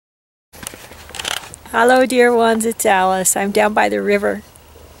Hello dear ones, it's Alice. I'm down by the river.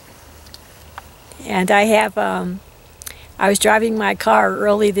 And I was driving my car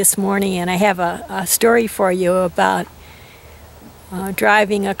early this morning, and I have a story for you about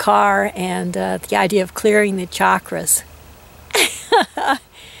driving a car and the idea of clearing the chakras.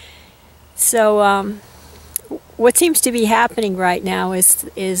 So what seems to be happening right now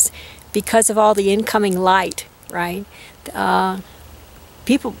is because of all the incoming light, right?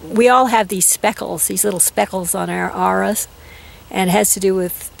 We all have these speckles, these little speckles on our auras, and it has to do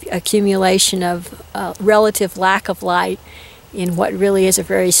with accumulation of relative lack of light in what really is a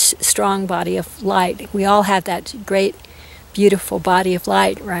very strong body of light. We all have that great, beautiful body of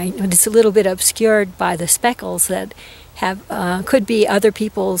light, right? But it's a little bit obscured by the speckles that have could be other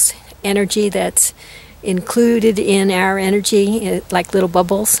people's energy that's included in our energy, like little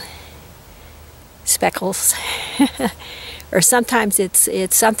bubbles, speckles. Or sometimes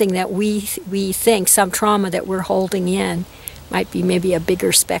it's something that we think, some trauma that we're holding in, might be maybe a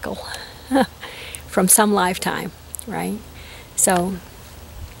bigger speckle from some lifetime, right? So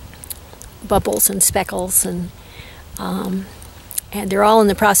bubbles and speckles, and they're all in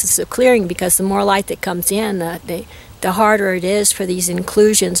the process of clearing, because the more light that comes in, the harder it is for these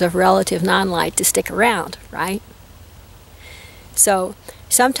inclusions of relative non-light to stick around, right? So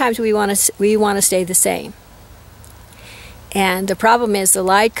sometimes we want to stay the same. And the problem is the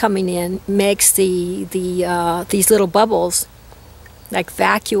light coming in makes these little bubbles, like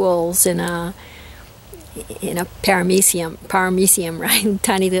vacuoles in a paramecium, right?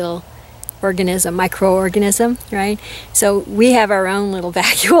 Tiny little organism, microorganism, right? So we have our own little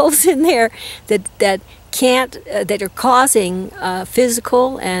vacuoles in there that are causing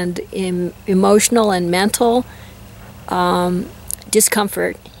physical and emotional and mental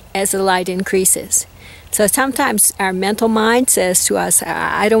discomfort as the light increases. So sometimes our mental mind says to us,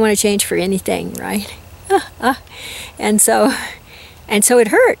 I don't want to change for anything, right? And so it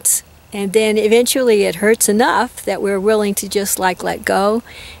hurts. And then eventually it hurts enough that we're willing to just like let go,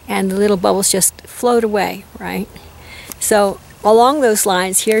 and the little bubbles just float away, right? So along those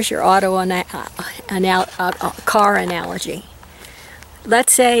lines, here's your car analogy.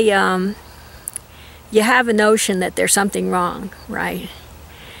 Let's say you have a notion that there's something wrong, right?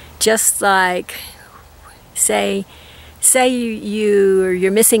 Just like, say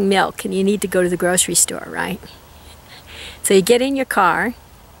you're missing milk and you need to go to the grocery store, right? So you get in your car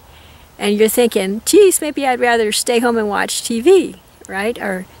and you're thinking, geez, maybe I'd rather stay home and watch TV, right?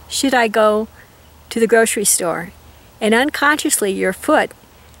 Or should I go to the grocery store? And unconsciously your foot,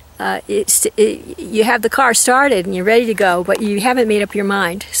 you have the car started and you're ready to go, but you haven't made up your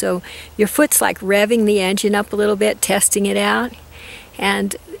mind. So your foot's like revving the engine up a little bit, testing it out.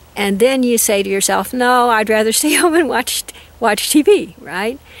 And then you say to yourself, no, I'd rather stay home and watch TV,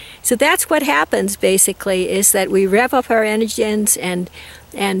 right? So that's what happens, basically, is that we rev up our engines and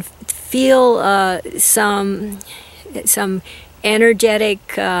feel some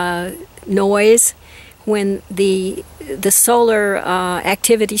energetic noise when the solar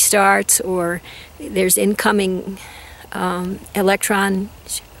activity starts, or there's incoming proton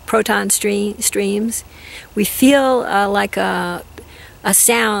streams. We feel like a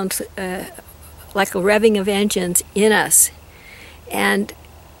sound, like a revving of engines in us. And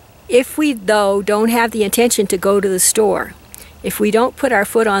if we, though, don't have the intention to go to the store, if we don't put our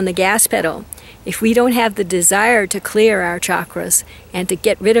foot on the gas pedal, if we don't have the desire to clear our chakras and to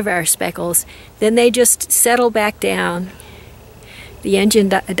get rid of our speckles, then they just settle back down. The engine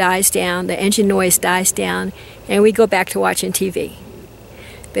dies down, the engine noise dies down, and we go back to watching TV.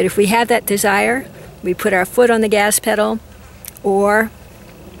 But if we have that desire, we put our foot on the gas pedal, or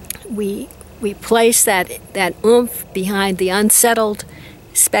we place that oomph behind the unsettled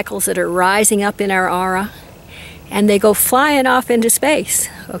speckles that are rising up in our aura, and they go flying off into space,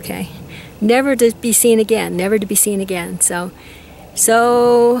 okay? Never to be seen again, never to be seen again. So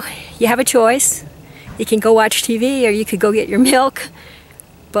you have a choice. You can go watch TV, or you could go get your milk,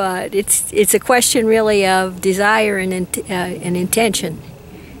 but it's a question really of desire and intention.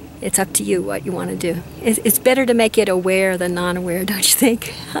 It's up to you what you want to do. It's better to make it aware than non-aware, don't you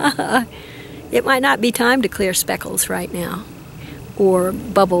think? It might not be time to clear speckles right now, or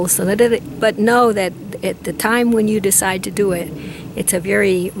bubbles, but know that at the time when you decide to do it, it's a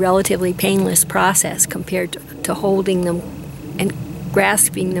very relatively painless process compared to holding them and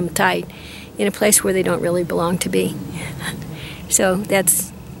grasping them tight in a place where they don't really belong to be. So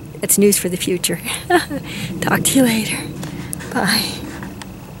that's news for the future. Talk to you later. Bye.